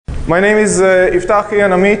My name is Iftach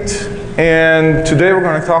Ian Amit, and today we're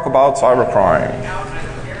going to talk about cybercrime.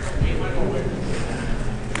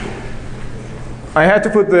 I had to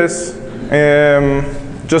put this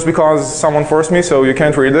just because someone forced me, so you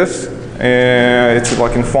can't read this. It's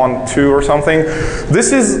like in font 2 or something.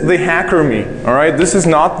 This is the hacker me, all right? This is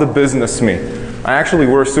not the business me. I actually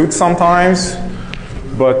wear suits sometimes,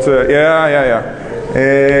 but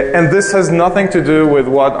and this has nothing to do with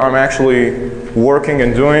what I'm actually working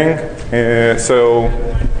and doing, so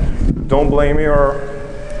don't blame me or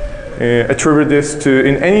attribute this to,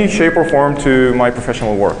 in any shape or form, to my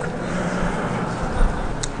professional work.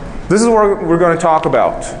 This is what we're going to talk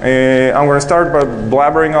about. I'm going to start by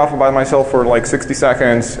blabbering off about myself for like 60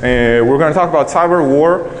 seconds. We're going to talk about cyber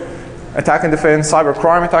war, attack and defense, cyber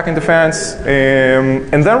crime, attack and defense,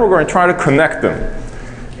 and then we're going to try to connect them.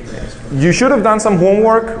 You should have done some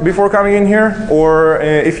homework before coming in here, or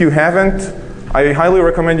if you haven't, I highly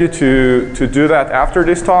recommend you to do that after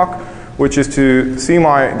this talk, which is to see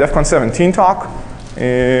my Defcon 17 talk,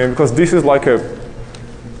 because this is like a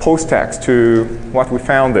post-text to what we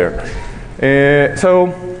found there.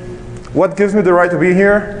 So what gives me the right to be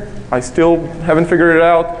here? I still haven't figured it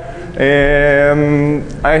out.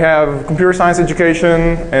 I have computer science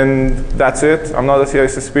education, and that's it. I'm not a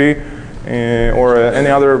CISSP. Or any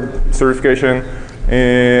other certification.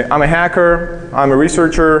 I'm a hacker, I'm a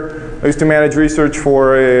researcher. I used to manage research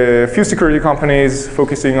for a few security companies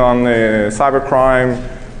focusing on cybercrime,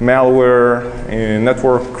 malware,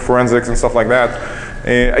 network forensics and stuff like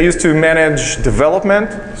that. I used to manage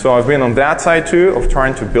development, so I've been on that side too, of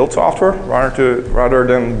trying to build software rather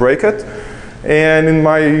than break it. And in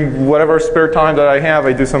my whatever spare time that I have,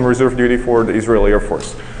 I do some reserve duty for the Israeli Air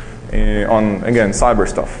Force on, again, cyber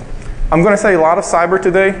stuff. I'm going to say a lot of cyber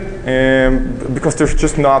today because there's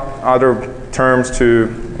just not other terms to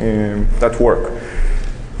that work.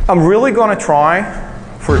 I'm really going to try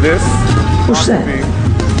for this. What's that?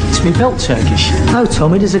 It's been belt Turkish. Oh,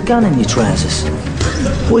 Tommy, there's a gun in your trousers.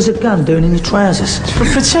 What is a gun doing in your trousers? It's for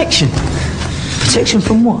protection. Protection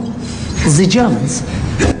from what? The Germans?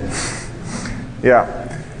 Yeah.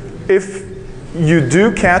 If you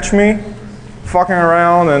do catch me fucking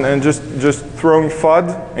around and just throwing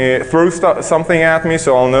FUD, throw something at me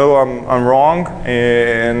so I'll know I'm wrong,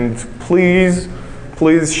 and please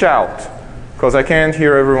shout, because I can't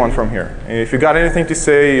hear everyone from here. If you got anything to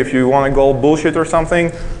say, if you want to go bullshit or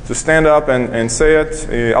something, just stand up and say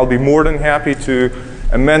it. I'll be more than happy to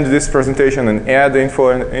amend this presentation and add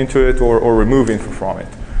info into it or remove info from it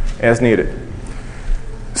as needed.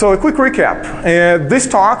 So a quick recap. This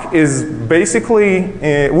talk is basically,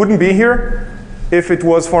 wouldn't be here if it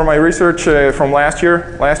was for my research from last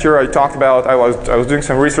year. Last year I talked about, I was doing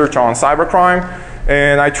some research on cybercrime,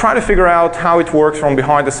 and I try to figure out how it works from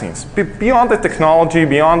behind the scenes. Beyond the technology,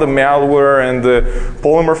 beyond the malware and the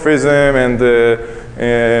polymorphism and the,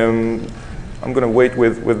 I'm going to wait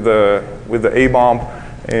with the A-bomb,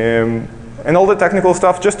 and all the technical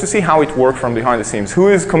stuff, just to see how it works from behind the scenes. Who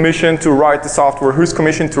is commissioned to write the software? Who's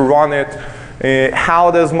commissioned to run it?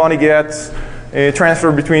 How does money get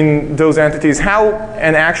transfer between those entities, how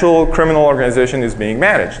an actual criminal organization is being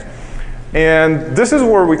managed. And this is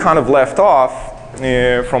where we kind of left off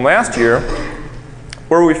from last year,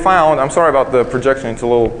 where we found, I'm sorry about the projection, it's a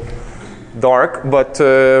little dark, but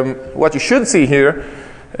what you should see here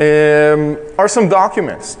are some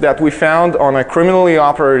documents that we found on a criminally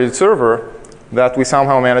operated server that we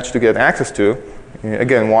somehow managed to get access to.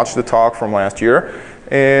 Again, watch the talk from last year.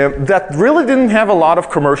 That really didn't have a lot of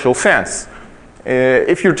commercial sense.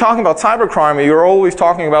 If you're talking about cybercrime, you're always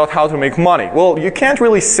talking about how to make money. Well, you can't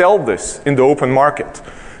really sell this in the open market.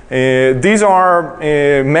 These are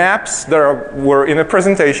maps that were in a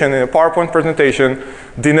presentation, in a PowerPoint presentation,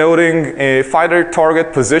 denoting fighter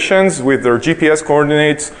target positions with their GPS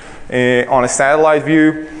coordinates on a satellite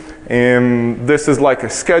view. This is like a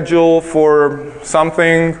schedule for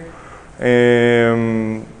something.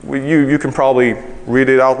 You can probably read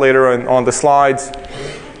it out later on the slides.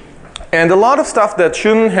 And a lot of stuff that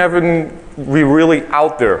shouldn't have be really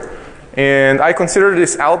out there. And I consider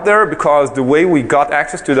this out there because the way we got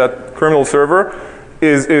access to that criminal server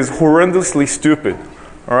is horrendously stupid.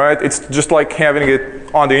 All right, it's just like having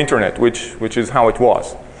it on the internet, which is how it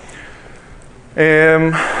was.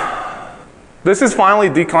 This is finally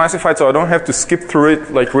declassified, so I don't have to skip through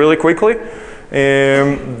it like really quickly.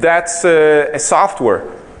 That's a software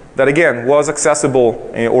that again was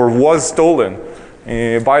accessible or was stolen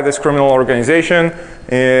by this criminal organization.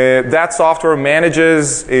 That software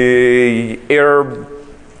manages air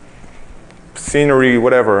scenery,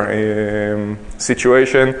 whatever,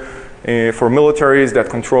 situation for militaries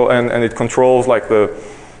that control, and it controls like the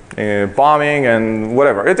bombing and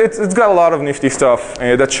whatever. It's got a lot of nifty stuff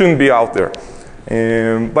that shouldn't be out there.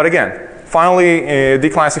 But again, finally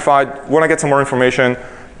declassified. When I get some more information,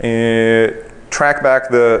 track back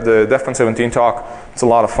the Defcon 17 talk. It's a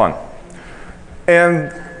lot of fun.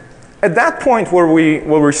 And at that point where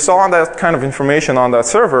we saw that kind of information on that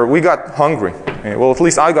server, we got hungry. Well, at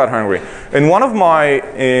least I got hungry. And one of my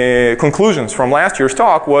conclusions from last year's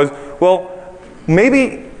talk was, well,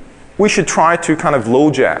 maybe we should try to kind of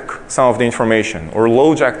LoJack some of the information, or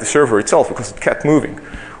LoJack the server itself, because it kept moving.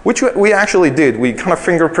 Which we actually did. We kind of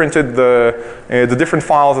fingerprinted the different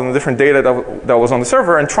files and the different data that was on the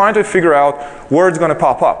server and tried to figure out where it's going to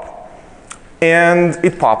pop up. And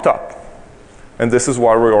it popped up. And this is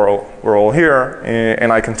why we're all here.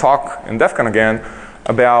 And I can talk in Defcon again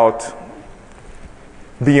about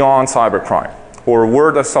beyond cybercrime, or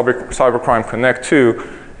where does cybercrime connect to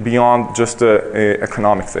beyond just the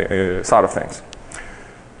economic side of things.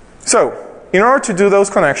 So, in order to do those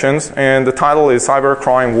connections, and the title is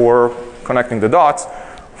Cybercrime War, Connecting the Dots,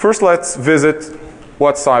 first let's visit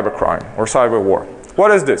what's cybercrime or cyber war.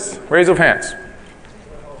 What is this? Raise of hands.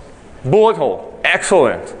 Bullet hole.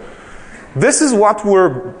 Excellent. This is what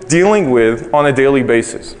we're dealing with on a daily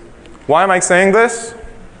basis. Why am I saying this?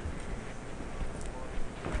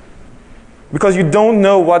 Because you don't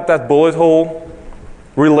know what that bullet hole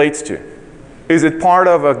relates to. Is it part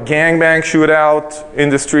of a gangbang shootout in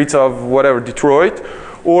the streets of whatever, Detroit?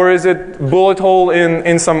 Or is it bullet hole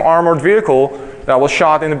in some armored vehicle that was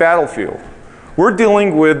shot in the battlefield? We're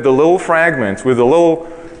dealing with the little fragments, with the little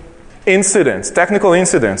incidents, technical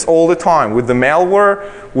incidents all the time, with the malware,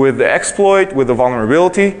 with the exploit, with the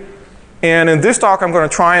vulnerability. And in this talk, I'm going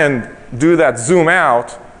to try and do that zoom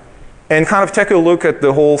out and kind of take a look at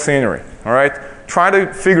the whole scenery. All right? Try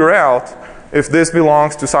to figure out if this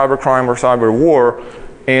belongs to cybercrime or cyber war,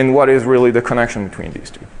 and what is really the connection between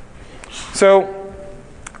these two. So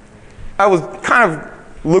I was kind of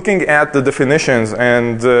looking at the definitions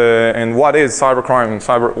and what is cybercrime and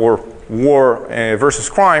cyber or war versus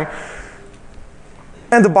crime.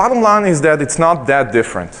 And the bottom line is that it's not that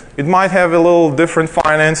different. It might have a little different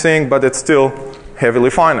financing, but it's still heavily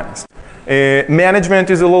financed. Management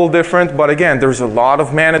is a little different, but again, there's a lot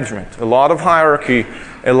of management, a lot of hierarchy,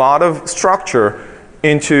 a lot of structure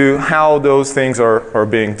into how those things are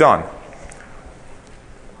being done.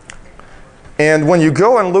 And when you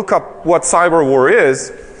go and look up what cyber war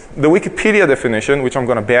is, the Wikipedia definition, which I'm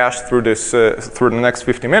going to bash through this through the next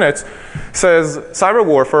 50 minutes, says cyber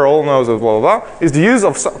warfare, all knows as blah, blah, blah, is the use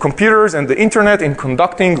of computers and the internet in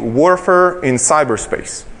conducting warfare in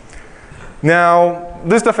cyberspace. Now,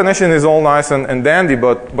 this definition is all nice and dandy,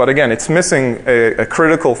 but again, it's missing a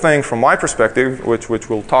critical thing from my perspective, which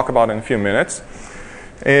we'll talk about in a few minutes.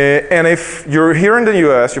 And if you're here in the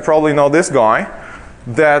US, you probably know this guy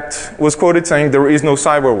that was quoted saying there is no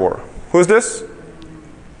cyber war. Who's this?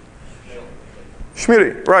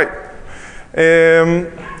 Schmidty, right.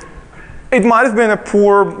 It might have been a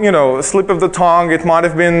poor, slip of the tongue. It might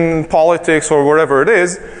have been politics or whatever it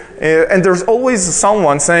is. And there's always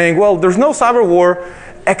someone saying, well, there's no cyber war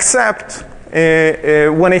except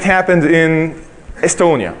when it happened in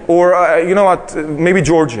Estonia. Or, maybe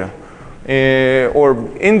Georgia.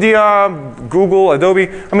 Or India, Google, Adobe.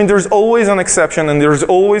 I mean, there's always an exception, and there's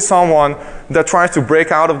always someone that tries to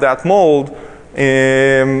break out of that mold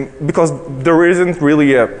because there isn't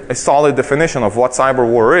really a solid definition of what cyber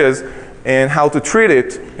war is and how to treat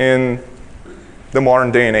it in the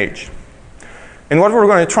modern day and age. And what we're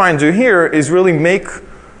going to try and do here is really make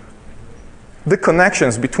the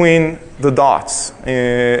connections between the dots.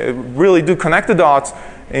 Really do connect the dots.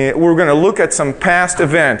 We're going to look at some past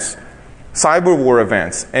events, cyber war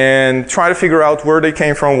events, and try to figure out where they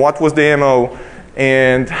came from, what was the MO,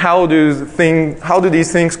 and how do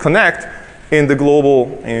these things connect in the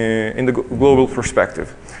global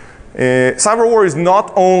perspective. Cyber war is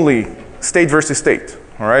not only state versus state.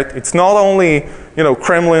 All right, it's not only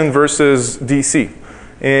Kremlin versus DC.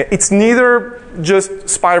 It's neither just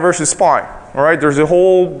spy versus spy. All right, there's a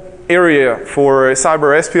whole area for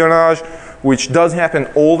cyber espionage, which does happen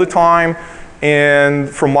all the time. And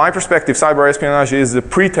from my perspective, cyber espionage is the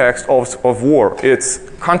pretext of war. It's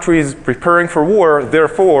countries preparing for war,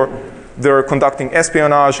 therefore they're conducting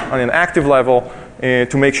espionage on an active level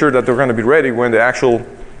to make sure that they're going to be ready when the actual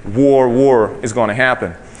war is going to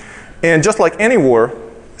happen. And just like any war,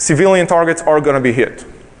 civilian targets are going to be hit.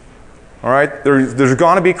 All right? There's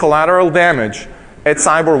going to be collateral damage at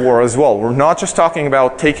cyber war as well. We're not just talking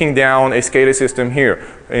about taking down a SCADA system here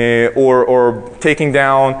or taking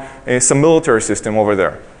down some military system over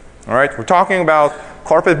there. All right? We're talking about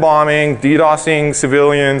carpet bombing, DDoSing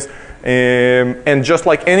civilians, And just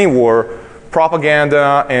like any war,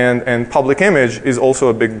 propaganda and public image is also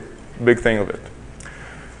a big thing of it.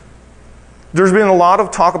 There's been a lot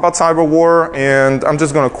of talk about cyber war, and I'm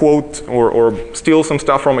just going to quote or steal some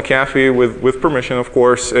stuff from McAfee with permission, of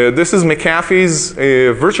course. This is McAfee's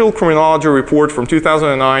virtual criminology report from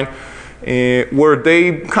 2009, where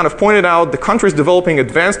they kind of pointed out the countries developing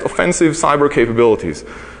advanced offensive cyber capabilities.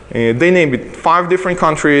 They named 5 different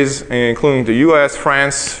countries, including the US,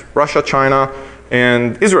 France, Russia, China,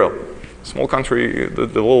 and Israel. Small country, the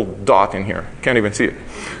little dot in here. Can't even see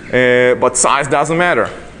it. But size doesn't matter.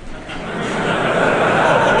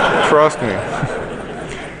 Trust me.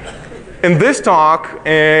 In this talk,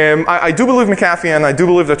 I do believe McAfee, and I do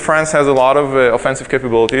believe that France has a lot of offensive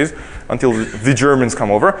capabilities until the Germans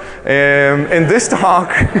come over. In this talk,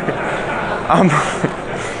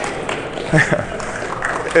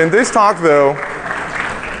 though,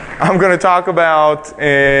 I'm going to talk about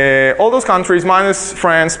all those countries minus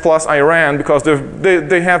France plus Iran, because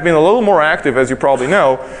they have been a little more active, as you probably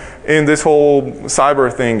know, in this whole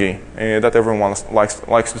cyber thingy that everyone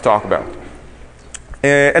likes to talk about.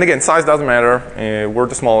 And again, size doesn't matter. We're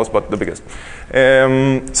the smallest, but the biggest.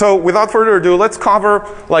 So without further ado, let's cover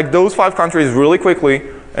like those 5 countries really quickly,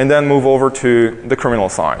 and then move over to the criminal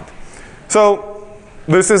side. So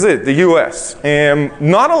this is it, the US.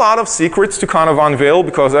 Not a lot of secrets to kind of unveil,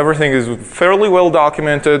 because everything is fairly well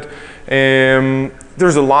documented.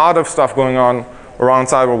 There's a lot of stuff going on around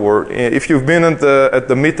cyber war. If you've been at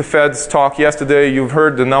the Meet the Feds talk yesterday, you've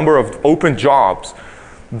heard the number of open jobs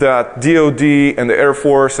that DoD and the Air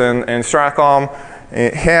Force and Stratcom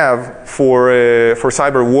have for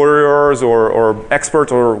cyber warriors or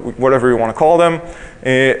experts or whatever you want to call them.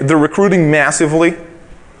 They're recruiting massively.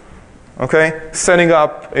 Okay, setting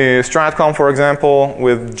up Stratcom, for example,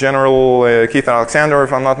 with General Keith Alexander,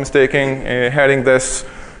 if I'm not mistaken, heading this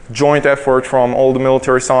joint effort from all the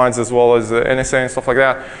military sides as well as NSA and stuff like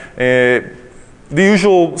that. The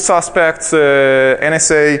usual suspects,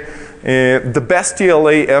 NSA, the best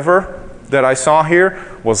TLA ever that I saw here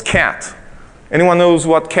was CAT. Anyone knows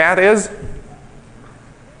what CAT is?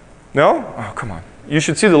 No? Oh, come on. You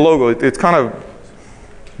should see the logo. It's kind of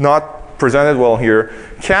not presented well here.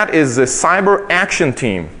 CAT is the Cyber Action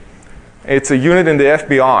Team. It's a unit in the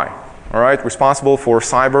FBI, all right, responsible for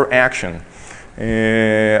cyber action.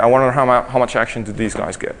 I wonder how much action did these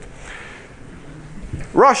guys get.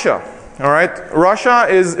 Russia, all right. Russia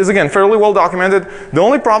is again fairly well documented. The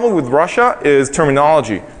only problem with Russia is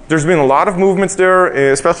terminology. There's been a lot of movements there,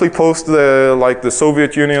 especially post the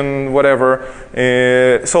Soviet Union, whatever.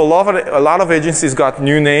 So a lot of agencies got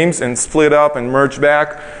new names and split up and merged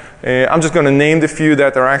back. I'm just going to name the few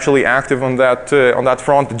that are actually active on that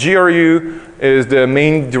front. The GRU is the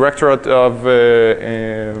main directorate of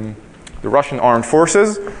the Russian Armed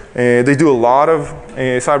Forces. They do a lot of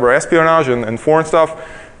cyber espionage and foreign stuff.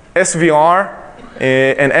 SVR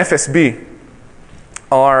and FSB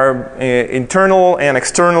are internal and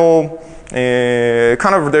external,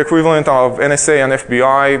 kind of the equivalent of NSA and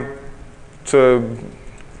FBI, to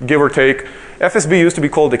give or take. FSB used to be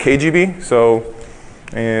called the KGB, so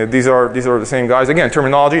these are the same guys. Again,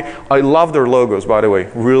 terminology. I love their logos, by the way.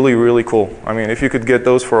 Really, really cool. I mean, if you could get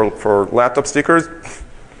those for laptop stickers,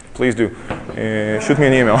 please do. Shoot me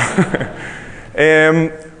an email.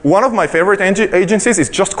 One of my favorite agencies is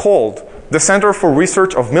just called the Center for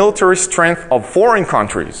Research of Military Strength of Foreign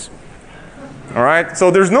Countries. All right? So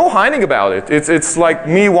there's no hiding about it. It's like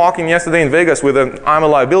me walking yesterday in Vegas with an I'm a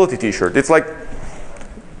Liability t-shirt. It's like,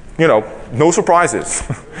 you know, no surprises.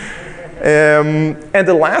 And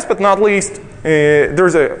the last but not least,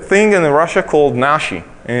 there's a thing in Russia called NASHI.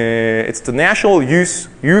 It's the National Youth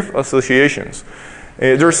Associations.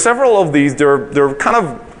 There are several of these. They're kind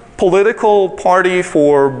of political party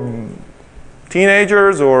for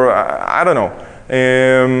teenagers, or I don't know.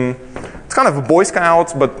 It's kind of a Boy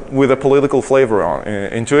Scouts, but with a political flavor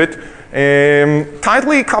into it.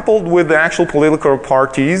 Tightly coupled with the actual political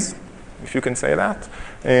parties, if you can say that,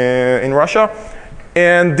 in Russia.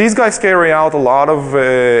 And these guys carry out a lot of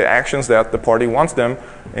actions that the party wants them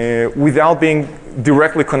without being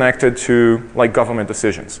directly connected to like government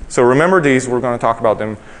decisions. So remember these, we're going to talk about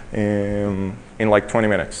them in like 20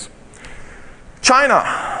 minutes. China.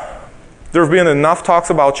 There have been enough talks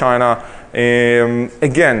about China.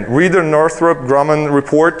 Again, read the Northrop Grumman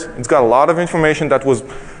report. It's got a lot of information that was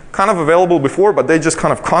kind of available before, but they just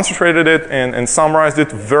kind of concentrated it and summarized it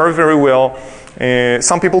very, very well.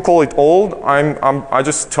 Some people call it old. I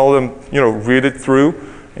just tell them, you know, read it through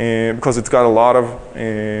because it's got a lot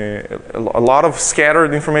of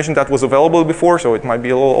scattered information that was available before, so it might be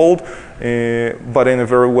a little old, but in a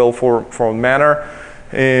very well formed manner.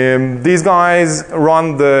 These guys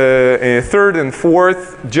run the 3rd and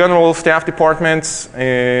 4th General Staff Departments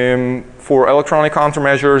for electronic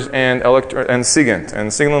countermeasures and SIGINT,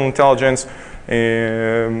 and signal intelligence,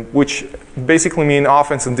 which basically mean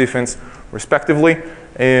offense and defense, respectively.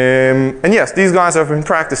 And yes, these guys have been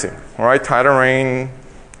practicing, all right? Tighter Rain,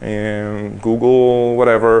 Google,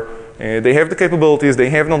 whatever. They have the capabilities, they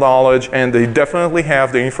have the knowledge, and they definitely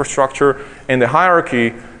have the infrastructure and the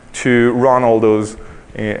hierarchy to run all those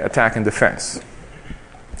attack and defense.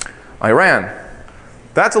 Iran.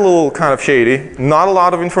 That's a little kind of shady. Not a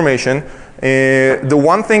lot of information. The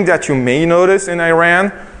one thing that you may notice in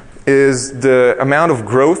Iran is the amount of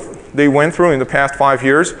growth they went through in the past 5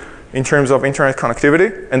 years in terms of internet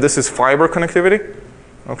connectivity, and this is fiber connectivity.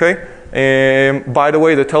 Okay. By the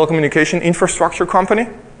way, the telecommunication infrastructure company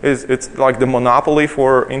it's like the monopoly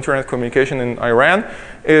for internet communication in Iran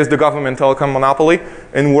is the government telecom monopoly,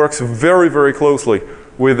 and works very, very closely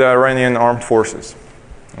with the Iranian armed forces.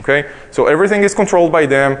 Okay, so everything is controlled by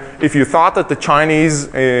them. If you thought that the Chinese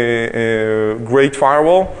Great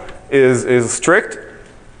Firewall is strict,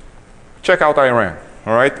 check out Iran.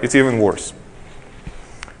 All right, it's even worse.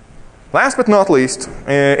 Last but not least,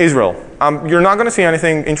 Israel. You're not going to see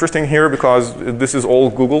anything interesting here because this is all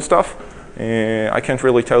Google stuff. I can't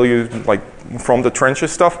really tell you like from the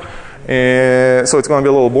trenches stuff, so it's going to be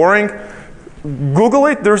a little boring. Google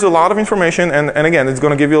it. There's a lot of information, and again, it's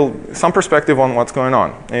going to give you some perspective on what's going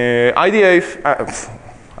on. IDF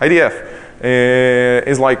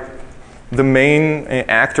is like the main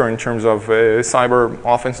actor in terms of cyber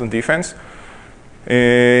offense and defense,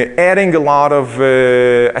 adding a lot of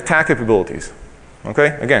attack capabilities.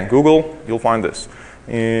 Okay, again, Google, you'll find this.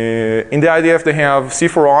 In the IDF, they have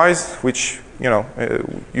C4Is, which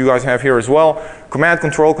you guys have here as well. Command,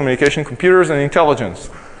 control, communication, computers, and intelligence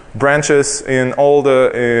branches in all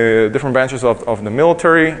the different branches of the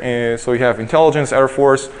military. So you have intelligence, Air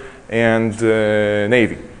Force, and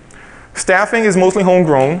Navy. Staffing is mostly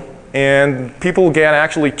homegrown, and people get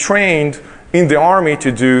actually trained in the Army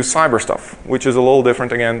to do cyber stuff, which is a little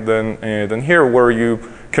different again than here, where you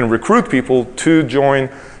can recruit people to join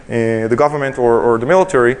the government or the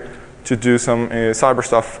military to do some cyber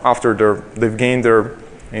stuff after they've gained their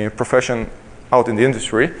profession out in the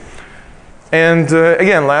industry. And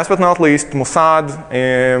again, last but not least, Mossad.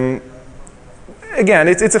 Again,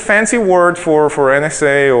 it's a fancy word for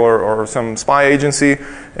NSA or some spy agency,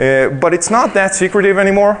 but it's not that secretive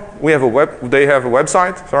anymore. They have a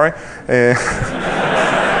website. Sorry.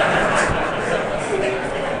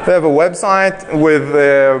 They have a website with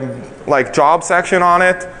like job section on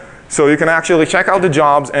it. So you can actually check out the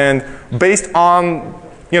jobs, and based on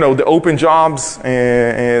the open jobs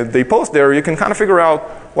they post there, you can kind of figure out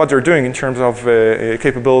what they're doing in terms of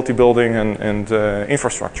capability building and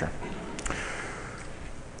infrastructure.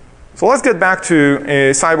 So let's get back to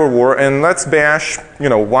cyber war, and let's bash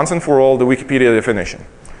once and for all the Wikipedia definition.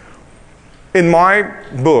 In my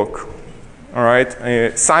book, all right,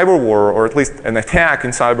 cyber war, or at least an attack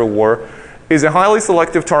in cyber war, is a highly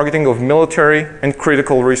selective targeting of military and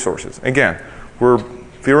critical resources. Again, we're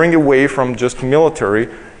veering away from just military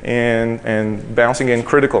and bouncing in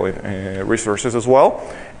critical resources as well,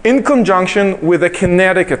 in conjunction with a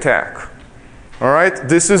kinetic attack. All right,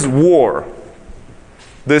 this is war.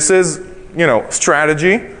 This is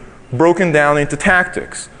strategy broken down into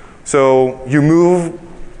tactics. So you move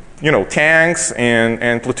tanks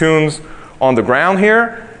and platoons on the ground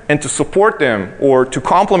here, and to support them or to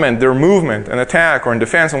complement their movement and attack or in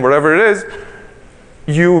defense and whatever it is,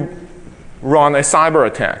 you run a cyber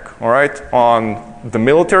attack, all right, on the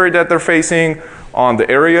military that they're facing, on the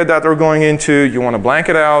area that they're going into. You want to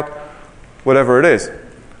blanket out, whatever it is.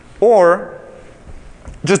 Or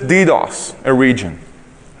just DDoS a region,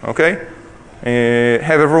 okay?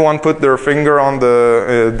 Have everyone put their finger on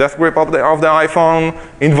the death grip of the iPhone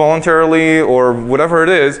involuntarily or whatever it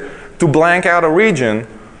is to blank out a region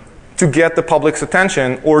to get the public's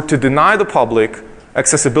attention or to deny the public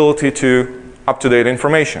accessibility to up-to-date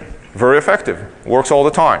information. Very effective. Works all the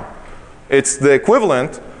time. It's the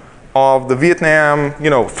equivalent of the Vietnam,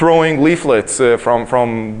 throwing leaflets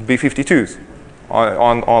from B-52s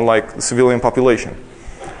on like the civilian population.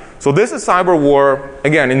 So this is cyber war,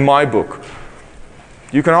 again, in my book.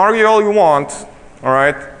 You can argue all you want, all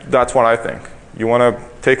right? That's what I think. You want to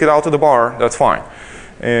take it out to the bar, that's fine.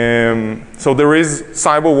 So there is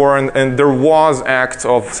cyber war, and there was acts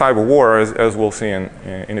of cyber war, as we'll see in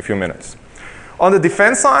a few minutes. On the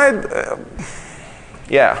defense side,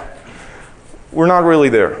 yeah, we're not really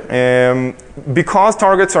there. Because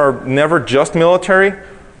targets are never just military,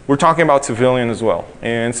 we're talking about civilian as well.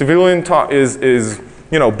 And civilian is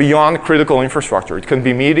beyond critical infrastructure. It can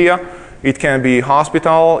be media, it can be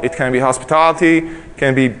hospital, it can be hospitality, it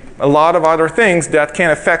can be a lot of other things that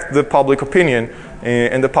can affect the public opinion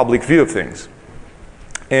and the public view of things.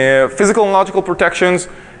 Physical and logical protections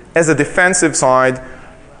as a defensive side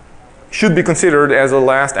should be considered as a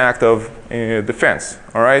last act of defense,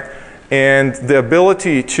 all right? And the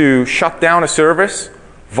ability to shut down a service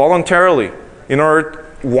voluntarily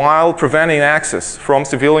while preventing access from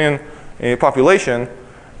civilian population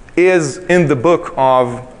is in the book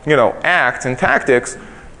of acts and tactics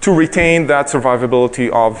to retain that survivability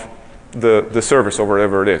of the service or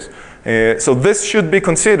whatever it is. So this should be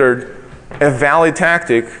considered a valid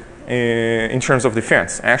tactic in terms of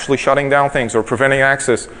defense, actually shutting down things or preventing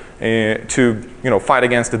access to fight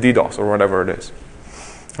against the DDoS or whatever it is.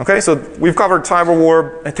 Okay, so we've covered cyber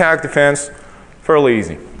war, attack, defense, fairly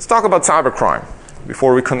easy. Let's talk about cybercrime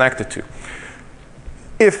before we connect it to.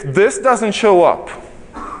 If this doesn't show up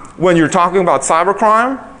when you're talking about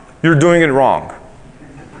cybercrime, you're doing it wrong.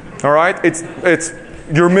 All right,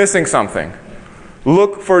 you're missing something.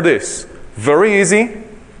 Look for this. Very easy.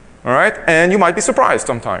 All right, and you might be surprised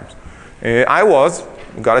sometimes. I was,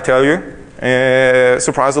 gotta tell you,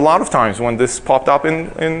 surprised a lot of times when this popped up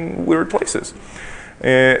in weird places.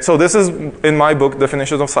 So this is in my book,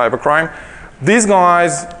 Definitions of Cybercrime. These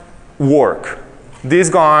guys work.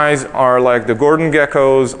 These guys are like the Gordon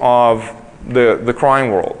Geckos of the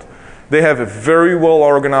crime world. They have a very well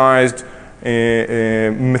organized,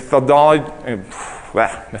 methodical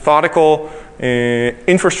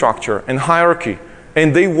infrastructure and hierarchy.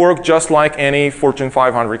 And they work just like any Fortune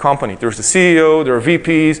 500 company. There's the CEO, there are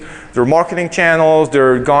VPs, there are marketing channels,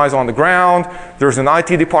 there are guys on the ground, there's an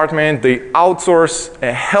IT department. They outsource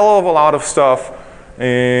a hell of a lot of stuff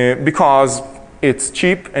because it's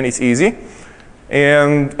cheap and it's easy.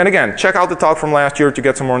 And again, check out the talk from last year to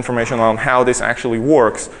get some more information on how this actually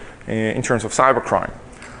works in terms of cybercrime.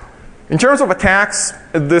 In terms of attacks,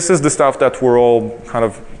 this is the stuff that we're all kind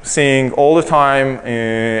of seeing all the time,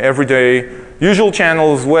 every day. Usual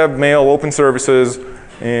channels, web, mail, open services,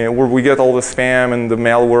 where we get all the spam and the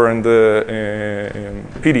malware and the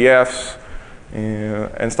PDFs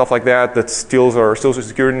and stuff like that steals our social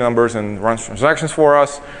security numbers and runs transactions for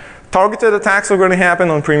us. Targeted attacks are going to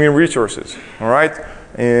happen on premium resources, all right?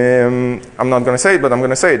 I'm not going to say it, but I'm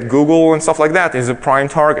going to say it. Google and stuff like that is a prime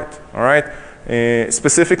target, all right?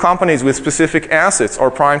 Specific companies with specific assets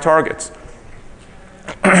are prime targets.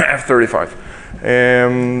 F-35.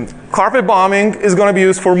 Carpet bombing is going to be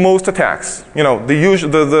used for most attacks.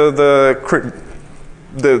 The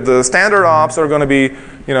standard ops are going to be,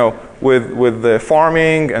 with the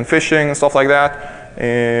farming and fishing and stuff like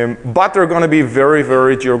that. But they're going to be very,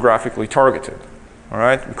 very geographically targeted. All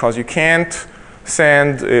right, because you can't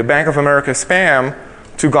send Bank of America spam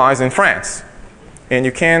to guys in France, and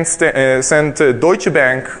you can't send Deutsche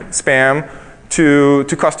Bank spam to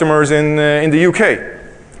customers in the UK.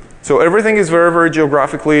 So everything is very, very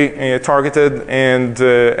geographically targeted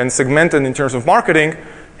and segmented in terms of marketing.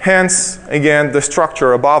 Hence, again, the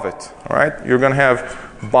structure above it. All right, you're going to have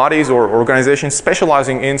bodies or organizations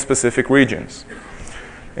specializing in specific regions.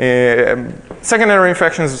 Secondary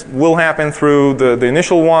infections will happen through the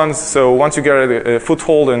initial ones. So once you get a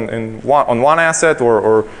foothold on one asset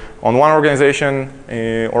or on one organization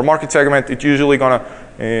or market segment, it's usually going to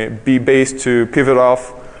be based to pivot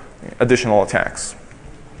off additional attacks.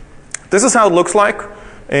 This is how it looks like.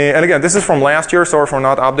 And again, this is from last year. Sorry for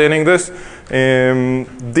not updating this.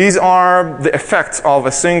 These are the effects of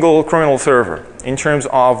a single criminal server in terms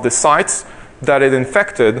of the sites that it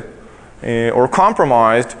infected or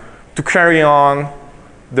compromised to carry on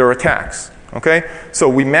their attacks. Okay, so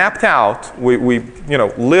we mapped out, we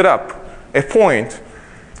lit up a point.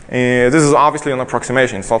 This is obviously an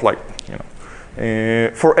approximation. It's not like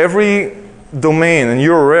for every domain and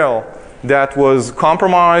URL that was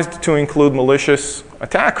compromised to include malicious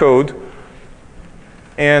attack code,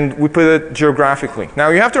 and we put it geographically. Now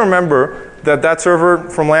you have to remember that server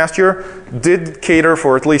from last year did cater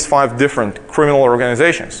for at least 5 different criminal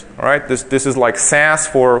organizations. All right, this is like SaaS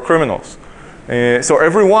for criminals. So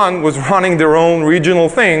everyone was running their own regional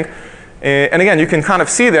thing, and again, you can kind of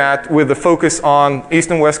see that with the focus on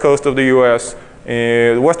east and west coast of the U.S.,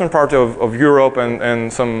 the western part of Europe,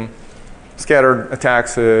 and some scattered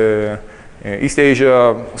attacks, East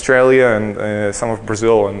Asia, Australia, and some of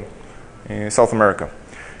Brazil and South America.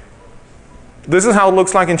 This is how it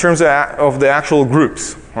looks like in terms of the actual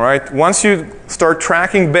groups. All right. Once you start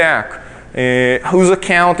tracking back, whose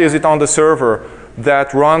account is it on the server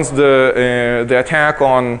that runs the attack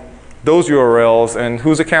on those URLs, and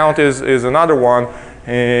whose account is another one,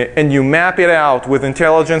 and you map it out with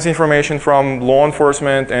intelligence information from law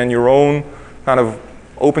enforcement and your own kind of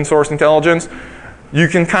open source intelligence, you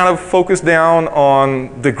can kind of focus down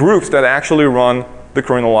on the groups that actually run the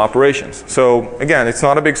criminal operations. So again, it's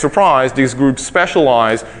not a big surprise. These groups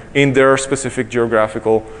specialize in their specific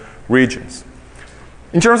geographical regions.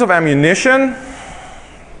 In terms of ammunition,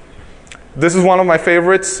 this is one of my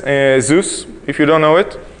favorites, Zeus, if you don't know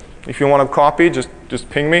it. If you want to copy, just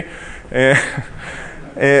ping me.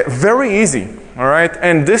 Very easy, all right?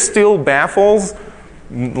 And this still baffles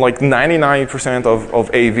like 99%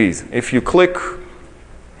 of AVs. If you click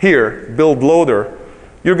here, build loader,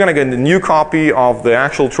 you're going to get a new copy of the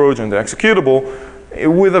actual Trojan, the executable,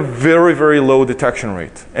 with a very, very low detection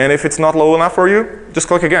rate. And if it's not low enough for you, just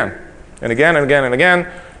click again, and again, and again, and again.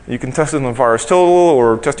 You can test it on VirusTotal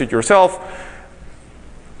or test it yourself.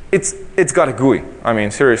 It's got a GUI. I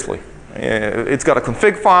mean, seriously. It's got a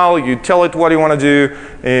config file. You tell it what you want to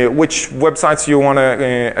do, which websites you want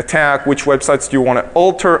to attack, which websites you want to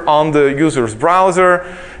alter on the user's browser.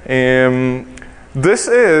 This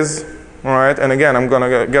is, all right, and again, I'm going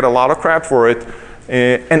to get a lot of crap for it,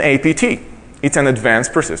 an APT. It's an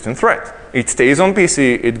advanced persistent threat. It stays on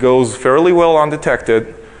PC. It goes fairly well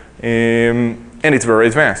undetected, and it's very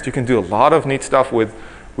advanced. You can do a lot of neat stuff with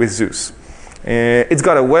Zeus. It's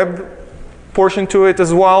got a web portion to it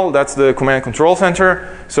as well. That's the command control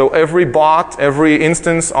center. So every bot, every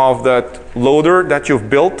instance of that loader that you've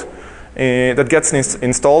built that gets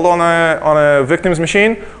installed on a victim's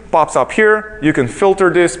machine pops up here. You can filter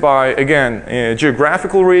this by, again,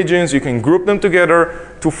 geographical regions. You can group them together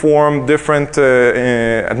to form different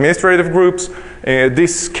administrative groups.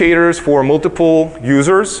 This caters for multiple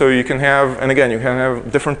users. So you can have, and again, you can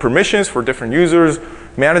have different permissions for different users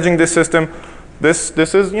managing this system. This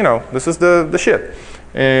is, you know, this is the shit.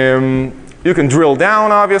 You can drill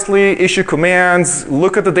down, obviously, issue commands,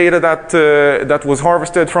 look at the data that was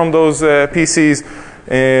harvested from those PCs.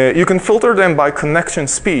 You can filter them by connection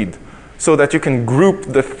speed so that you can group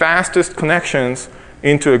the fastest connections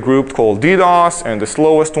into a group called DDoS and the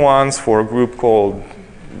slowest ones for a group called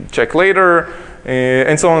check later,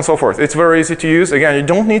 and so on and so forth. It's very easy to use. Again, you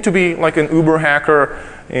don't need to be like an uber hacker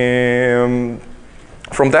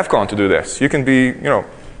from Defcon to do this. You can be, you know,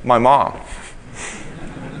 my mom.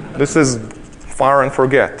 This is fire and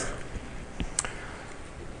forget.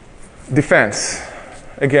 Defense.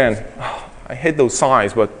 Again, I hate those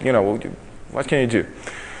signs, but you know, what can you do?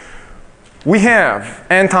 We have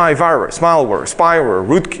antivirus, malware, spyware,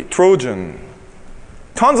 rootkit, Trojan,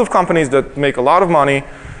 tons of companies that make a lot of money.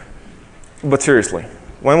 But seriously,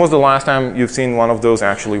 when was the last time you've seen one of those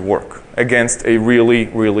actually work against a really,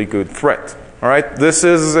 really good threat? All right, this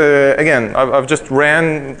is, again, I've just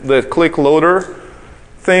ran the click loader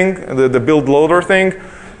thing, the build loader thing,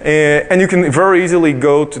 and you can very easily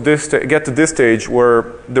go to this, get to this stage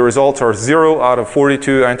where the results are 0 out of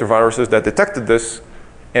 42 antiviruses that detected this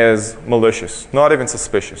as malicious, not even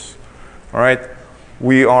suspicious. All right,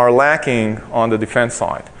 we are lacking on the defense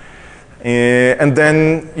side. And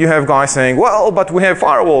then you have guys saying, well, but we have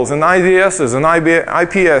firewalls and IDSs and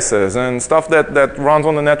IPSs and stuff that runs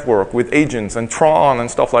on the network with agents and Tron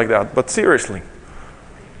and stuff like that. But seriously,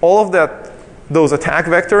 all of that, those attack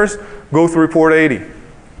vectors go through port 80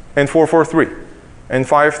 and 443 and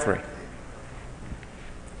 53.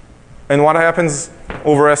 And what happens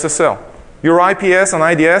over SSL? Your IPS and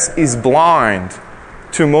IDS is blind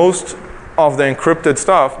to most of the encrypted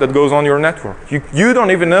stuff that goes on your network. You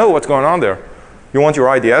don't even know what's going on there. You want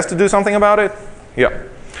your IDS to do something about it? Yeah.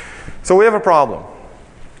 So we have a problem.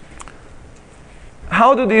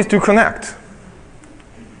 How do these two connect?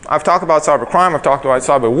 I've talked about cybercrime, I've talked about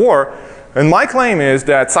cyber war, and my claim is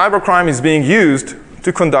that cybercrime is being used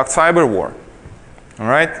to conduct cyber war. All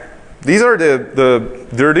right? These are the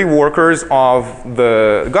dirty workers of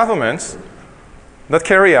the governments that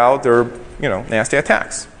carry out their, you know, nasty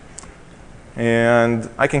attacks. And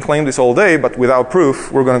I can claim this all day, but without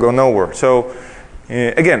proof, we're going to go nowhere. So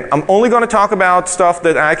again, I'm only going to talk about stuff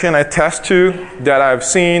that I can attest to, that I've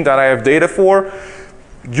seen, that I have data for.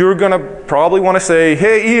 You're going to probably want to say,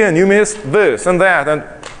 hey, Ian, you missed this and that. And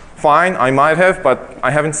fine, I might have, but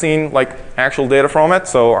I haven't seen like actual data from it,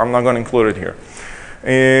 so I'm not going to include it here.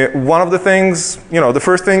 One of the things, you know, the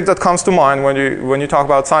first thing that comes to mind when you talk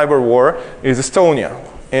about cyber war is Estonia.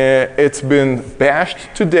 It's been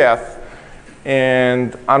bashed to death.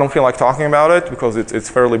 And I don't feel like talking about it because it's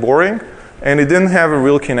fairly boring. And it didn't have a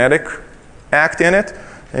real kinetic act in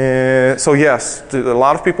it. So yes, a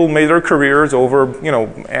lot of people made their careers over, you know,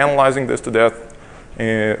 analyzing this to death.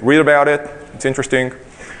 Read about it. It's interesting.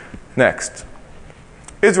 Next.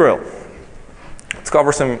 Israel. Let's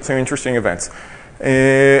cover some interesting events.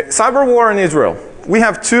 Cyber war in Israel. We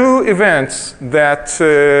have two events that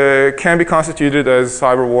can be constituted as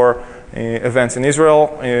cyber war events in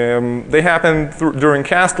Israel. They happened during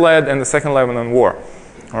Cast-led and the Second Lebanon War.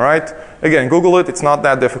 All right. Again, Google it. It's not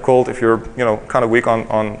that difficult if you're kind of weak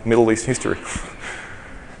on Middle East history.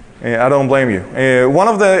 I don't blame you. One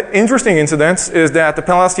of the interesting incidents is that the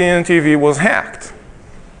Palestinian TV was hacked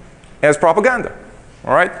as propaganda.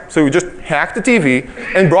 All right. So you just hack the TV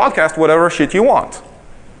and broadcast whatever shit you want.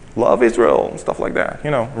 Love Israel and stuff like that.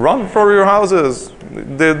 Run for your houses.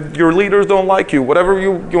 Your leaders don't like you. Whatever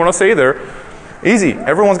you want to say there. Easy.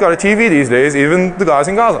 Everyone's got a TV these days, even the guys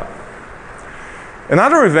in Gaza.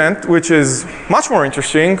 Another event, which is much more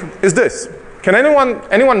interesting, is this. Can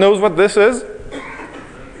anyone knows what this is?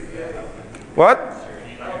 What?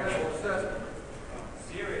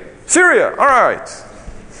 Syria. All right.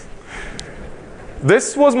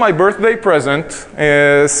 This was my birthday present,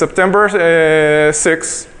 September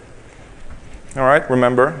 6th. All right,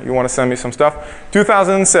 remember, you want to send me some stuff.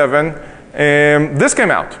 2007, this came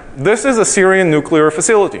out. This is a Syrian nuclear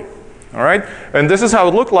facility. All right, and this is how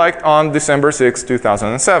it looked like on December 6,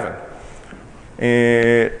 2007.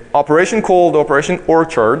 Operation called Operation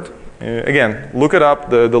Orchard. Again, look it up.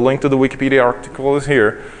 The link to the Wikipedia article is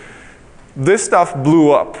here. This stuff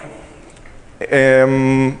blew up.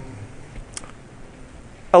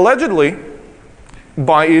 Allegedly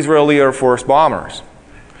by Israeli Air Force bombers.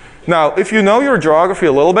 Now, if you know your geography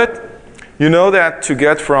a little bit, you know that to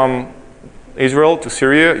get from Israel to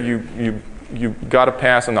Syria, you got to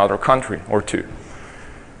pass another country or two.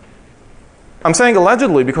 I'm saying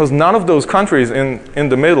allegedly because none of those countries in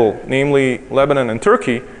the middle, namely Lebanon and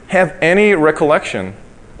Turkey, have any recollection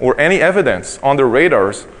or any evidence on their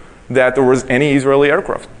radars that there was any Israeli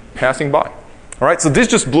aircraft passing by. All right, so this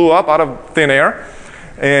just blew up out of thin air.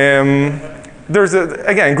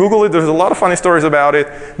 Again, Google it. There's a lot of funny stories about it.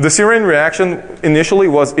 The Syrian reaction initially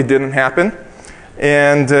was it didn't happen.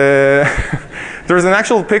 And there's an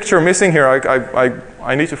actual picture missing here.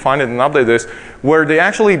 I need to find it and update this, where they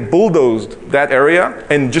actually bulldozed that area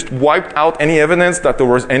and just wiped out any evidence that there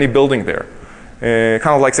was any building there.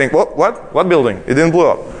 Kind of like saying, what building? It didn't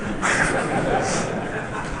blow up.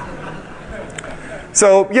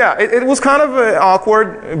 So yeah, it was kind of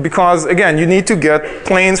awkward because, again, you need to get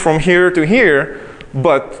planes from here to here,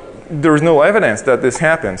 but there's no evidence that this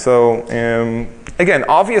happened. So again,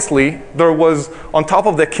 obviously, there was, on top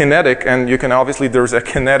of the kinetic, and there's a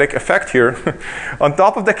kinetic effect here, on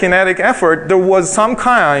top of the kinetic effort, there was some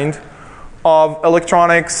kind of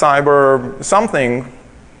electronic, cyber, something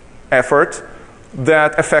effort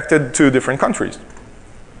that affected two different countries.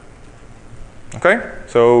 Okay?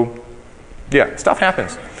 So, yeah, stuff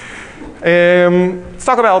happens. Let's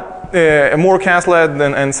talk about more Cast-led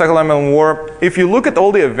and Second Lebanon War. If you look at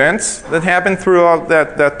all the events that happened throughout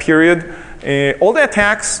that period, all the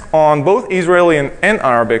attacks on both Israeli and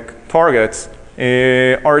Arabic targets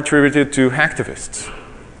are attributed to hacktivists.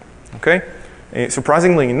 Okay?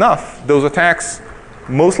 Surprisingly enough, those attacks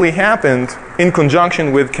mostly happened in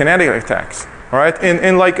conjunction with kinetic attacks. All right?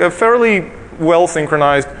 In like a fairly well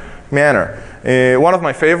synchronized manner. One of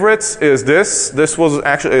my favorites is this. This was a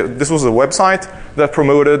website that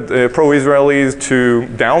promoted pro-Israelis to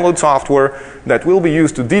download software that will be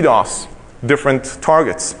used to DDoS different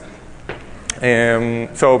targets.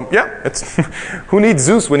 So yeah, it's who needs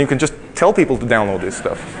Zeus when you can just tell people to download this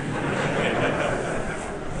stuff?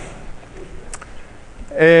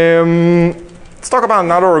 Let's talk about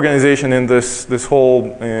another organization in this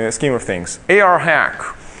whole scheme of things.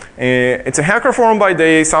 AR-Hack. It's a hacker forum by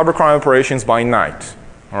day, cybercrime operations by night.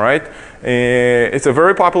 All right. It's a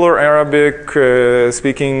very popular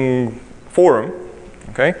Arabic-speaking forum.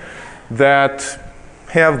 Okay, that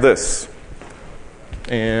have this.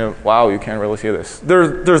 Wow, you can't really see this.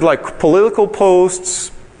 There's like political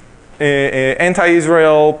posts,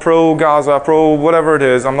 anti-Israel, pro-Gaza, pro-whatever it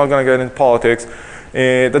is. I'm not going to get into politics.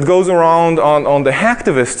 That goes around on the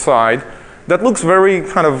hacktivist side. That looks very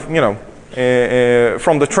kind of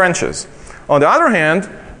from the trenches. On the other hand,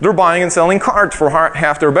 they're buying and selling cards for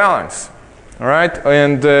half their balance. All right,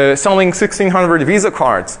 and selling 1,600 Visa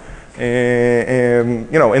cards,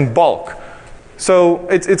 in bulk. So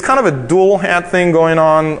it's kind of a dual hat thing going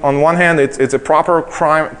on. On one hand, it's a proper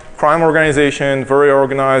crime organization, very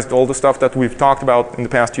organized, all the stuff that we've talked about in the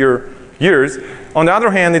past years. On the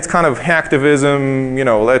other hand, it's kind of hacktivism.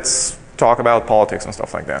 Let's talk about politics and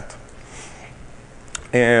stuff like that.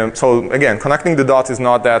 So again, connecting the dots is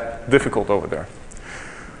not that difficult over there.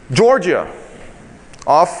 Georgia,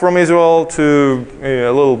 off from Israel to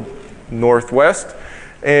a little northwest.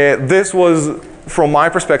 This was, from my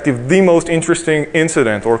perspective, the most interesting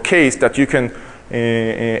incident or case that you can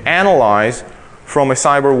analyze from a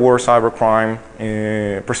cyber war, cybercrime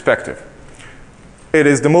perspective. It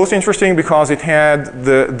is the most interesting because it had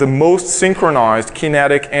the most synchronized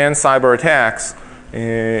kinetic and cyber attacks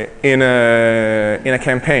in a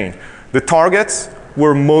campaign. The targets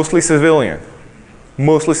were mostly civilian,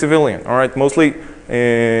 all right, mostly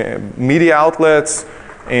media outlets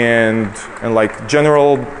and like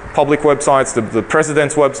general public websites, the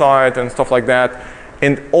president's website and stuff like that.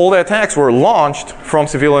 And all the attacks were launched from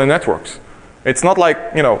civilian networks. It's not like,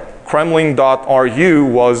 you know, Kremlin.ru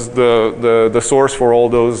was the source for all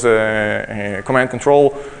those command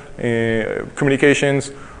control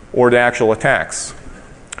communications or the actual attacks.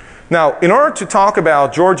 Now, in order to talk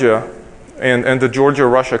about Georgia and the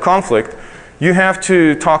Georgia-Russia conflict, you have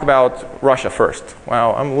to talk about Russia first.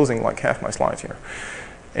 Wow, I'm losing like half my slides here.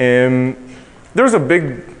 There's a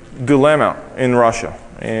big dilemma in Russia.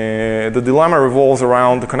 The dilemma revolves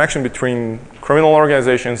around the connection between criminal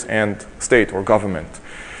organizations and state or government.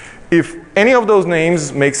 If any of those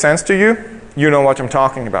names make sense to you, you know what I'm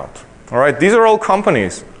talking about. All right? These are all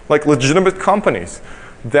companies, like legitimate companies,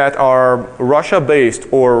 that are Russia-based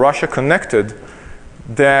or Russia-connected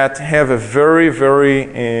that have a very,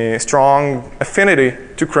 very strong affinity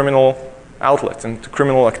to criminal outlets and to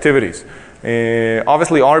criminal activities.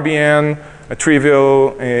 Obviously, RBN,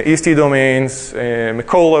 Trivio, EST Domains,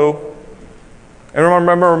 Mikolo. Everyone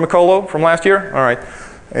remember Mikolo from last year? All right.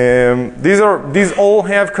 These all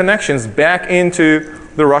have connections back into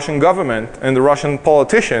the Russian government and the Russian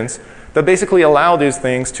politicians that basically allow these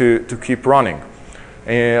things to keep running.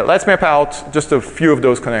 Let's map out just a few of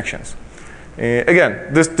those connections.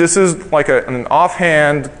 Again, this is like an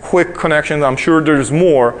offhand, quick connection. I'm sure there's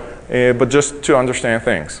more, but just to understand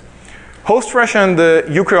things. HostFresh and the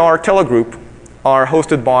UKR telegroup are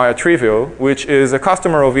hosted by Trivio, which is a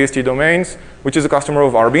customer of EST Domains, which is a customer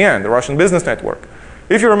of RBN, the Russian business network.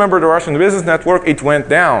 If you remember the Russian business network, it went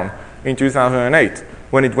down in 2008.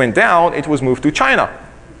 When it went down, it was moved to China,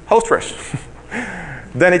 HostFresh.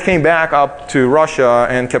 Then it came back up to Russia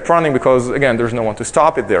and kept running because, again, there's no one to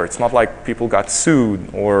stop it there. It's not like people got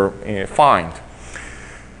sued or fined.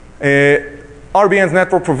 RBN's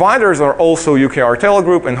network providers are also UKR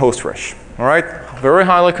Telegroup and HostFresh. All right? Very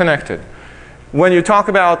highly connected. When you talk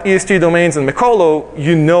about EST Domains and Mikolo,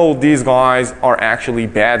 you know these guys are actually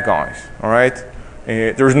bad guys. All right?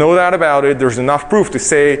 There's no doubt about it. There's enough proof to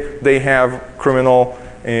say they have criminal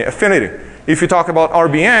affinity. If you talk about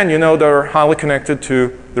RBN, you know they're highly connected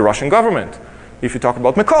to the Russian government. If you talk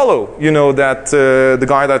about Mikolo, you know that the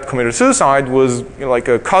guy that committed suicide was like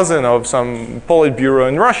a cousin of some Politburo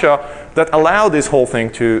in Russia that allowed this whole thing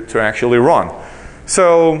to actually run.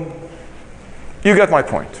 So you get my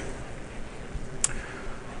point.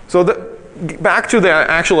 So back to the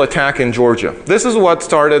actual attack in Georgia. This is what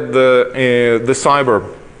started the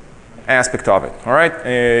cyber aspect of it. All right,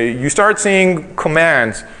 you start seeing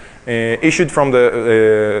commands issued from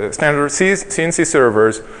the standard CNC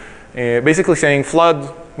servers, basically saying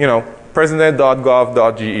flood,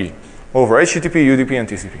 president.gov.ge over HTTP, UDP, and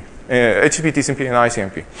TCP, HTTP, TCP, and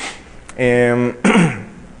ICMP.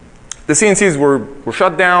 The CNCs were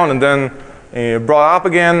shut down and then brought up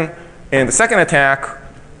again, and the second attack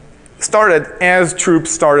started as troops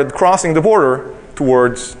started crossing the border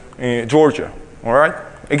towards Georgia. All right,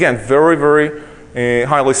 again, very, very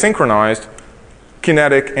highly synchronized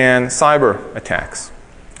kinetic and cyber attacks.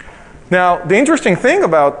 Now, the interesting thing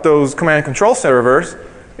about those command and control servers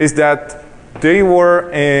is that they were,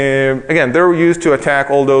 again, they were used to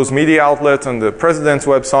attack all those media outlets on the president's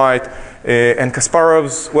website and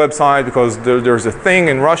Kasparov's website because there's a thing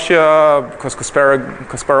in Russia because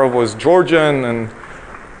Kasparov was Georgian and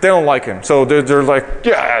they don't like him. So they're like,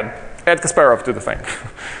 yeah, add Kasparov to the thing.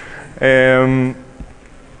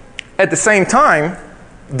 At the same time,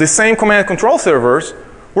 the same command and control servers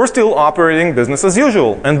were still operating business as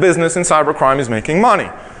usual, and business in cybercrime is making money.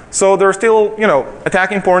 So they're still,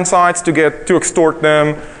 attacking porn sites to extort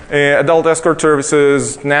them, adult escort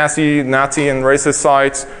services, Nazi and racist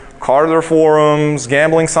sites, Carter forums,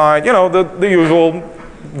 gambling sites, the usual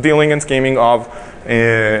dealing and scheming of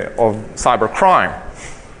cybercrime.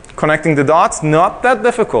 Connecting the dots, not that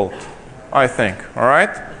difficult, I think. All right,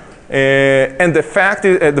 and the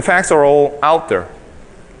facts are all out there.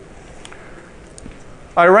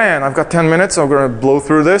 Iran, I've got 10 minutes, so I'm going to blow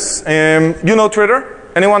through this. You know Twitter?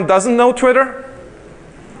 Anyone doesn't know Twitter?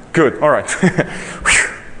 Good, all right.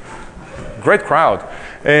 Great crowd.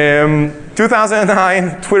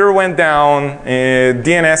 2009, Twitter went down,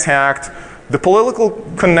 DNS hacked. The political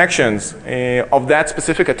connections of that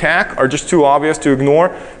specific attack are just too obvious to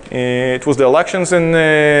ignore. It was the elections in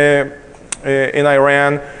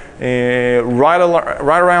Iran. right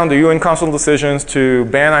around the UN Council decisions to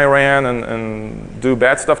ban Iran and do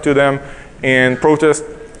bad stuff to them, and protests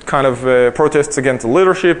against the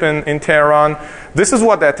leadership in Tehran. This is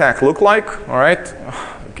what the attack looked like. All right.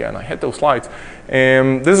 Again, I hit those slides.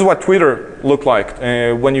 This is what Twitter looked like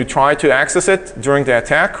when you try to access it during the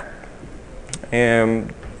attack.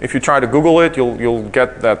 If you try to Google it, you'll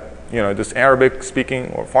get that, this Arabic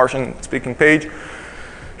speaking or Farsi speaking page,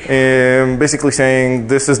 basically saying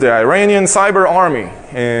this is the Iranian cyber army.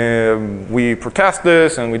 We protest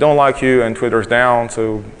this and we don't like you, and Twitter's down,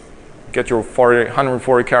 so get your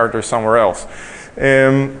 140 characters somewhere else.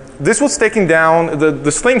 This was taken down.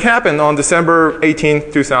 This thing happened on December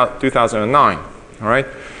 18th, 2009. All right,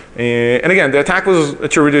 and again, the attack was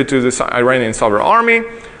attributed to the Iranian cyber army.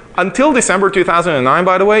 Until December 2009,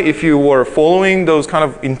 by the way, if you were following those kind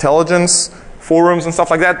of intelligence forums and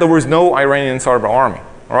stuff like that, there was no Iranian cyber army.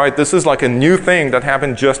 All right, this is like a new thing that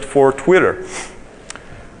happened just for Twitter.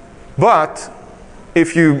 But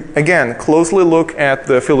if you, again, closely look at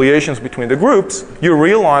the affiliations between the groups, you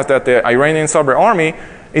realize that the Iranian cyber army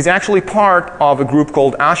is actually part of a group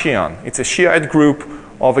called ASEAN. It's a Shiite group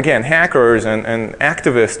of, again, hackers and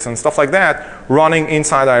activists and stuff like that running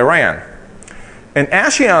inside Iran. And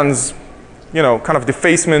ASEAN's, kind of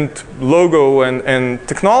defacement logo and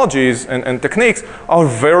technologies and techniques are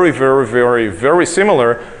very, very, very, very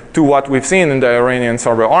similar to what we've seen in the Iranian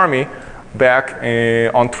cyber army back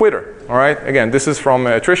on Twitter. All right. Again, this is from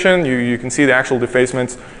attrition. You can see the actual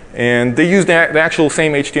defacements, and they use the actual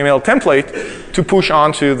same HTML template to push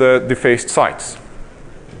onto the defaced sites.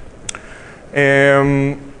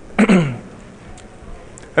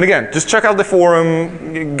 And again, just check out the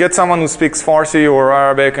forum, get someone who speaks Farsi or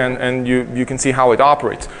Arabic, and you can see how it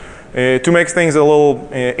operates. To make things a little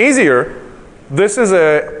easier, this is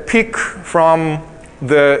a pic from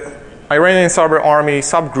the Iranian cyber army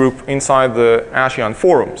subgroup inside the ASEAN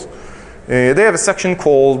forums. They have a section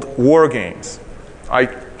called War Games. I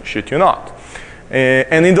shit you not.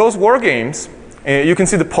 And in those war games, you can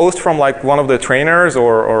see the post from like one of the trainers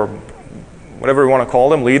or whatever you want to call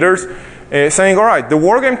them, leaders, saying, all right, the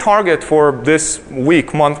war game target for this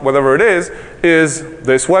week, month, whatever it is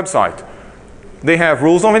this website. They have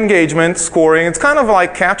rules of engagement, scoring. It's kind of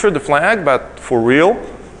like capture the flag, but for real.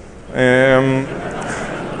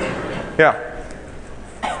 Yeah.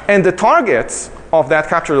 And the targets of that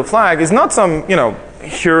capture the flag is not some,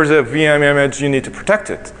 here's a VM image, you need to protect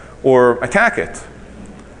it or attack it.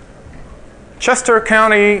 Chester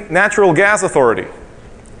County Natural Gas Authority,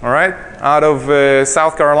 all right, out of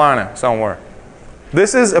South Carolina somewhere.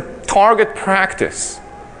 This is a target practice,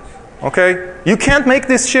 okay? You can't make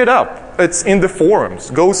this shit up. It's in the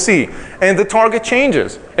forums. Go see. And the target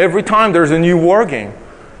changes every time there's a new war game.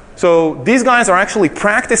 So these guys are actually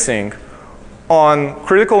practicing on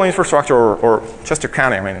critical infrastructure or Chester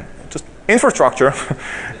County, just infrastructure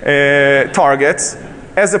targets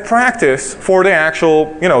as a practice for the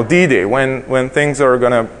actual, D-Day when things are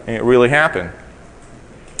going to really happen.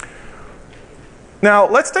 Now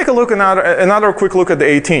let's take a look another quick look at the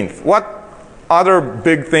 18th. What other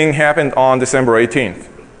big thing happened on December 18th?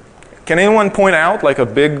 Can anyone point out like a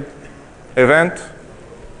big event?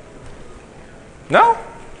 No?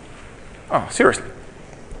 Oh, seriously.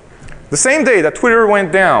 The same day that Twitter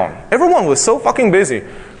went down, everyone was so fucking busy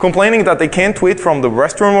complaining that they can't tweet from the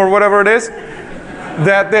restroom or whatever it is,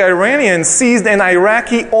 that the Iranians seized an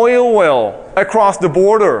Iraqi oil well across the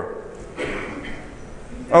border.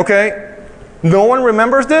 Okay? No one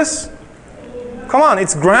remembers this? Come on,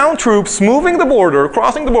 it's ground troops moving the border,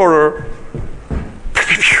 crossing the border.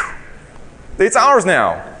 It's ours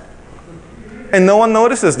now. And no one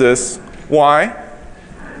notices this. Why?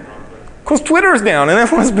 Because Twitter's down and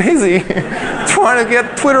everyone's busy trying to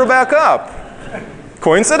get Twitter back up.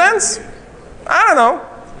 Coincidence? I don't know.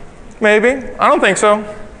 Maybe. I don't think so.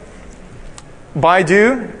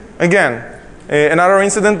 Baidu, again, another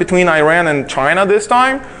incident between Iran and China this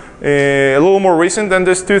time. A little more recent than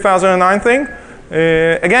this 2009 thing.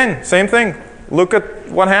 Again, same thing. Look at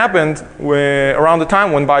what happened around the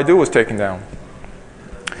time when Baidu was taken down.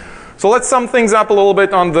 So let's sum things up a little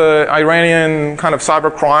bit on the Iranian kind of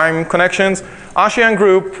cybercrime connections. ASEAN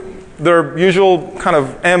Group, their usual kind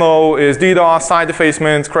of MO is DDoS, side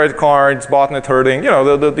defacements, credit cards, botnet herding,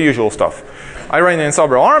 the usual stuff. Iranian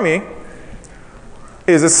Cyber Army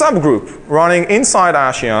is a subgroup running inside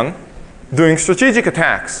ASEAN, doing strategic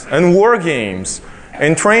attacks and war games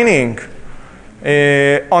and training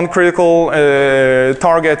on critical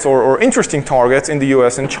targets or interesting targets in the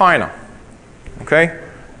US and China. Okay?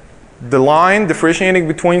 The line differentiating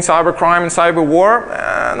between cybercrime and cyber war,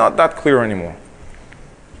 not that clear anymore.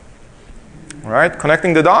 All right,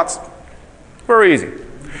 connecting the dots, very easy.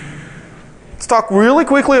 Let's talk really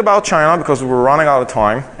quickly about China because we're running out of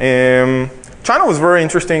time. China was very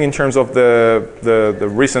interesting in terms of the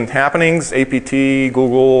recent happenings, APT,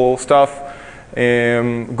 Google stuff.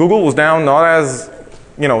 Google was down not as,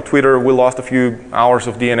 Twitter, we lost a few hours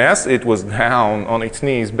of DNS. It was down on its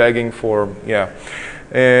knees begging for,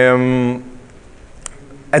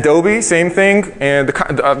 Adobe, same thing. And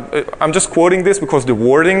I'm just quoting this because the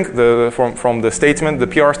wording from the statement, the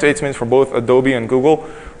PR statements for both Adobe and Google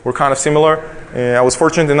were kind of similar. I was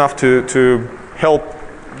fortunate enough to help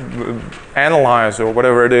analyze or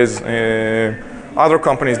whatever it is other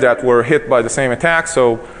companies that were hit by the same attack.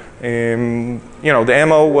 So the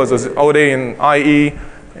MO was as ODE and IE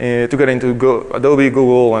to get into Adobe,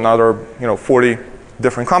 Google, and other 40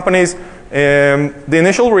 different companies. And the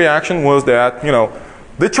initial reaction was that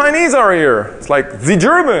the Chinese are here. It's like the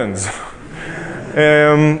Germans.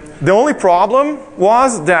 The only problem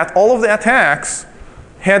was that all of the attacks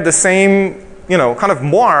had the same kind of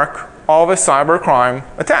mark of a cybercrime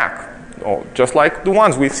attack, just like the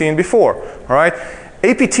ones we've seen before. All right.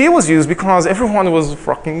 APT was used because everyone was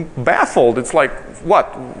fucking baffled. It's like,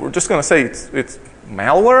 what? We're just going to say it's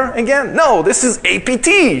malware again? No, this is APT.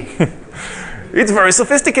 It's very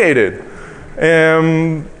sophisticated.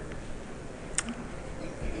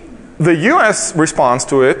 The US response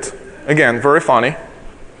to it, again, very funny.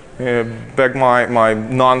 Beg my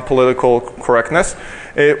non-political correctness.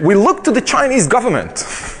 We look to the Chinese government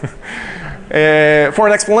for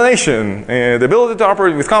an explanation. The ability to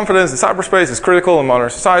operate with confidence in cyberspace is critical in modern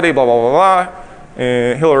society, blah, blah, blah, blah.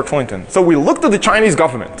 Hillary Clinton. So we look to the Chinese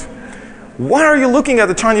government. Why are you looking at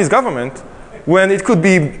the Chinese government when it could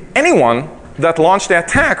be anyone that launched the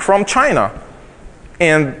attack from China?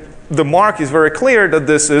 And the mark is very clear that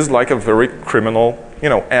this is like a very criminal,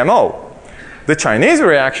 MO. The Chinese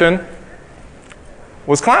reaction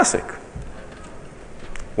was classic.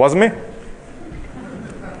 Wasn't me.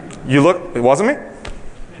 It wasn't me.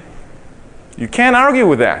 You can't argue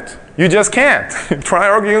with that. You just can't. Try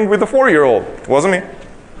arguing with a 4-year-old. It wasn't me.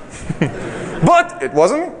 But it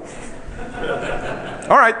wasn't me.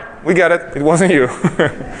 All right, we get it. It wasn't you.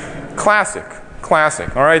 Classic.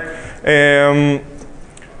 All right.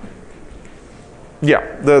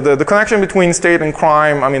 The connection between state and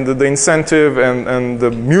crime, I mean, the incentive and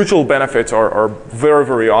the mutual benefits are very,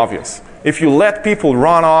 very obvious. If you let people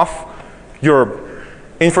run off your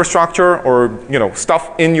infrastructure or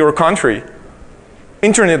stuff in your country,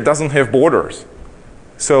 internet doesn't have borders.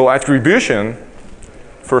 So attribution,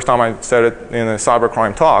 first time I said it in a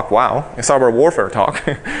cybercrime talk, wow, a cyber warfare talk,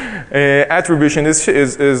 attribution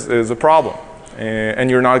is a problem,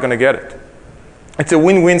 and you're not going to get it. It's a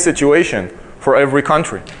win-win situation for every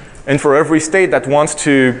country. And for every state that wants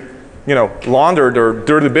to, launder their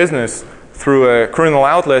dirty business through a criminal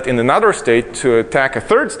outlet in another state to attack a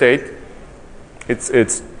third state,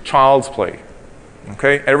 it's child's play.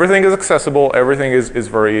 Okay? Everything is accessible. Everything is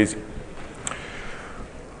very easy.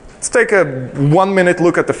 Let's take a 1-minute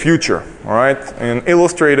look at the future, all right? An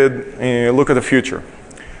illustrated look at the future.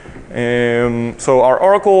 So our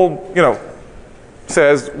oracle,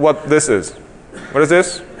 says what this is. What is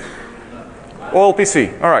this?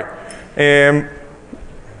 OLPC. All right.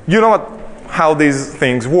 You know how these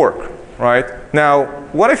things work, right? Now,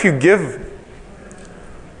 what if you give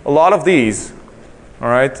a lot of these, all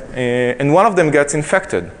right, and one of them gets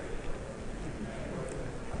infected?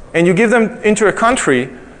 And you give them into a country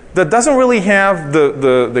that doesn't really have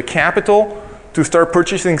the capital to start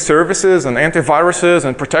purchasing services and antiviruses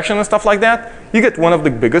and protection and stuff like that, you get one of the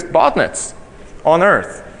biggest botnets on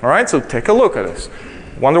Earth. All right, so take a look at this.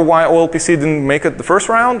 Wonder why OLPC didn't make it the first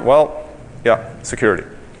round? Well, security.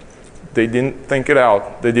 They didn't think it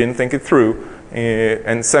out. They didn't think it through.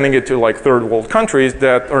 And sending it to like third world countries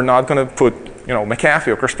that are not going to put, McAfee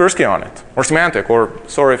or Kaspersky on it, or Symantec, or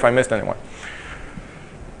sorry if I missed anyone.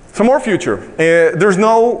 Some more future. There's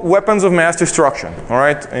no weapons of mass destruction. All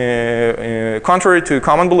right. Contrary to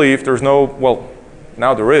common belief, there's no. Well,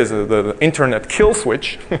 now there is the internet kill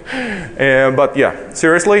switch. But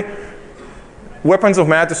seriously. Weapons of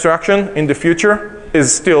mass destruction in the future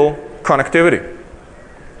is still connectivity.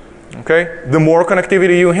 Okay? The more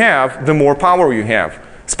connectivity you have, the more power you have.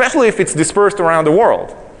 Especially if it's dispersed around the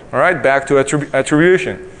world. All right? Back to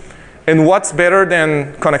attribution. And what's better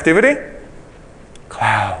than connectivity?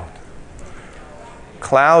 Cloud.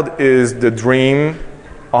 Cloud is the dream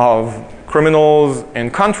of criminals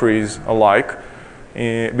and countries alike.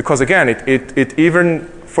 Because again, it even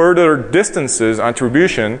further distances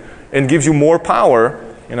attribution and gives you more power,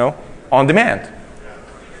 on demand.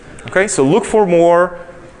 Okay, so look for more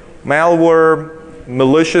malware,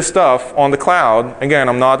 malicious stuff on the cloud. Again,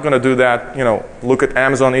 I'm not going to do that, look at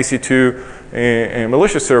Amazon EC2 and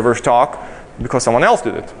malicious servers talk, because someone else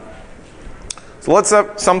did it. So let's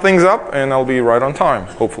sum things up, and I'll be right on time,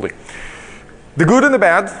 hopefully. The good and the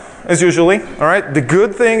bad, as usually. All right. The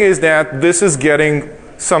good thing is that this is getting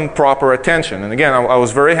some proper attention. And again, I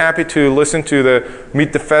was very happy to listen to the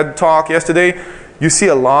Meet the Fed talk yesterday. You see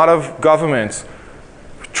a lot of governments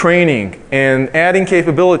training and adding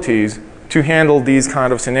capabilities to handle these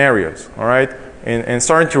kind of scenarios. All right. And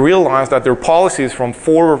starting to realize that their policies from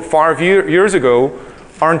 4 or 5 years ago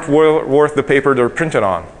aren't worth the paper they're printed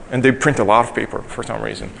on. And they print a lot of paper for some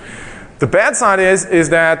reason. The bad side is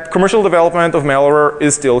that commercial development of malware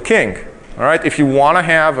is still king. All right? If you want to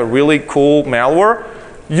have a really cool malware,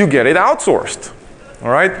 you get it outsourced.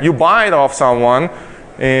 All right? You buy it off someone,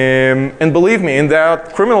 and believe me, in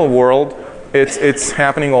that criminal world, it's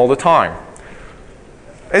happening all the time.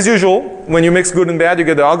 As usual, when you mix good and bad, you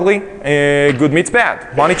get the ugly. Good meets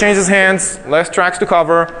bad. Money changes hands, less tracks to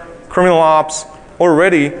cover, criminal ops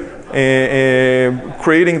already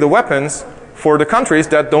creating the weapons for the countries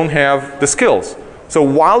that don't have the skills. So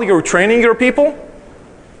while you're training your people,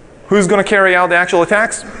 who's going to carry out the actual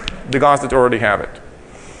attacks? The guys that already have it.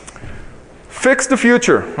 Fix the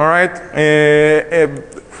future, all right?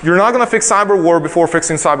 You're not going to fix cyber war before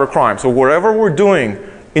fixing cyber crime. So whatever we're doing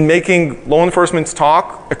in making law enforcement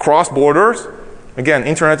talk across borders, again,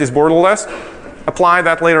 internet is borderless, apply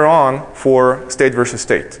that later on for state versus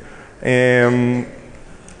state.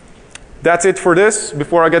 That's it for this.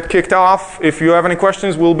 Before I get kicked off, if you have any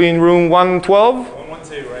questions, we'll be in room 112.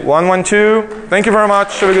 112, right? 112. Thank you very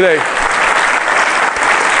much. Have a good day.